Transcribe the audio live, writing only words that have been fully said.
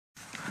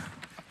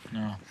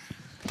No.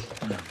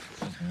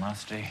 It's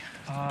musty.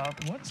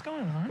 What's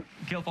going on?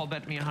 Gilfall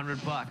bet me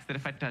 $100 that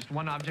if I touched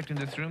one object in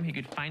this room, he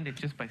could find it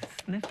just by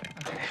sniffing.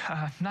 Okay,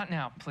 not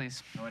now,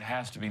 please. No, it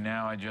has to be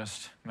now. I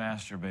just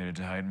masturbated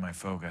to heighten my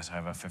focus. I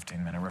have a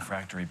 15-minute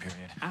refractory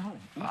period.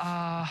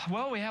 Ow.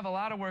 Well, we have a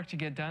lot of work to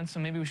get done, so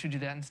maybe we should do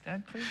that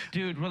instead, please.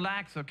 Dude,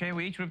 relax, okay?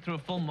 We each ripped through a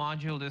full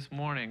module this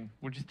morning.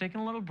 We're just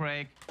taking a little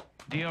break.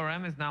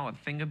 DRM is now a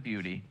thing of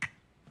beauty.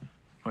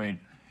 Wait,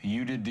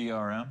 you did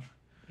DRM?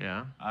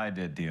 Yeah? I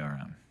did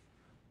DRM.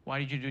 Why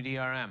did you do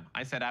DRM?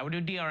 I said I would do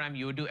DRM,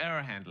 you would do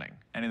error handling.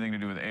 Anything to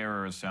do with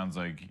errors sounds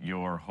like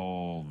your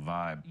whole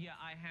vibe. Yeah,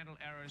 I handle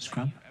errors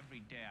Scrum? like you every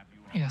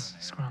day. Yes,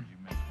 Scrum.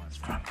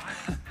 Scrum.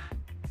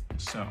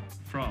 So,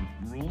 from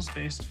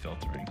rules-based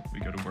filtering, we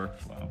go to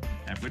workflow,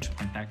 at which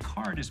point that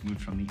card is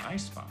moved from the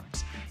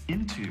icebox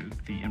into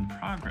the in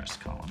progress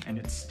column, and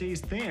it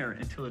stays there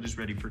until it is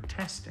ready for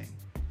testing.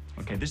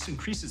 Okay, this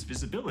increases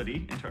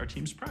visibility into our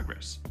team's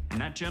progress. And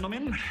that,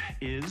 gentlemen,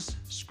 is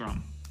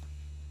Scrum.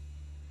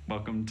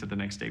 Welcome to the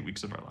next 8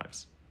 weeks of our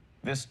lives.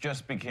 This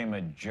just became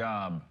a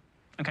job.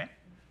 Okay,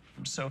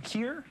 so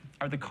here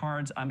are the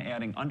cards I'm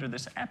adding under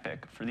this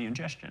epic for the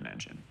ingestion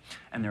engine.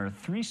 And there are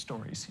 3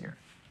 stories here.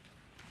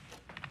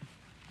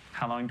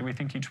 How long do we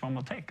think each one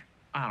will take?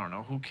 I don't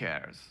know, who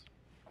cares?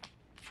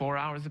 4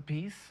 hours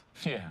apiece?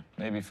 Yeah,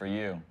 maybe for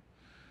you.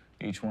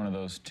 Each one of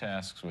those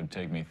tasks would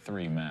take me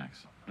 3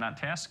 max. Not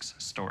tasks,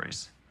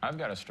 stories. I've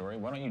got a story.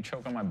 Why don't you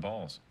choke on my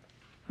balls?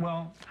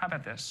 Well, how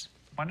about this?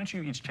 Why don't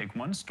you each take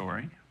one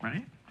story,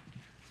 right?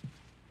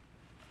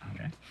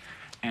 Okay.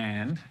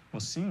 And we'll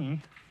see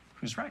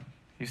who's right.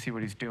 You see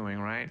what he's doing,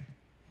 right?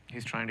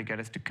 He's trying to get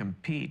us to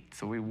compete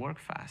so we work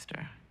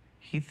faster.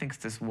 He thinks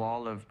this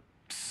wall of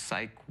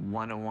Psych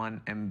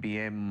 101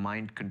 MBA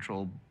mind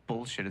control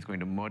bullshit is going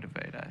to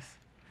motivate us.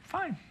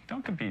 Fine,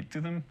 don't compete.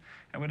 Do them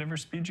at whatever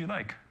speed you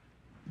like.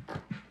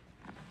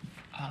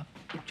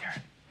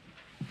 Jared.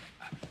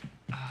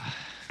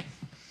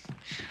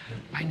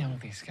 I know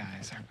these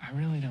guys. I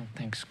really don't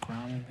think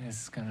Scrum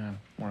is gonna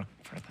work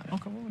for them.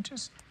 Okay, well,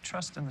 just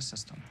trust in the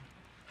system.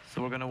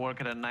 So we're gonna work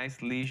at a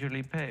nice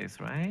leisurely pace,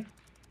 right?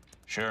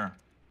 Sure.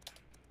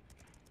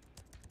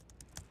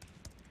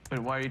 But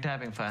why are you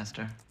tapping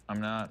faster?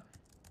 I'm not.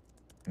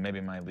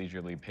 Maybe my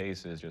leisurely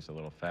pace is just a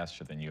little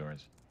faster than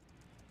yours.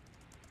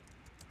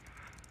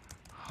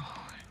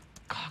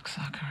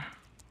 Cocksucker.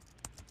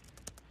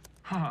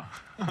 Huh.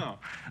 Oh,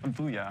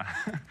 booyah.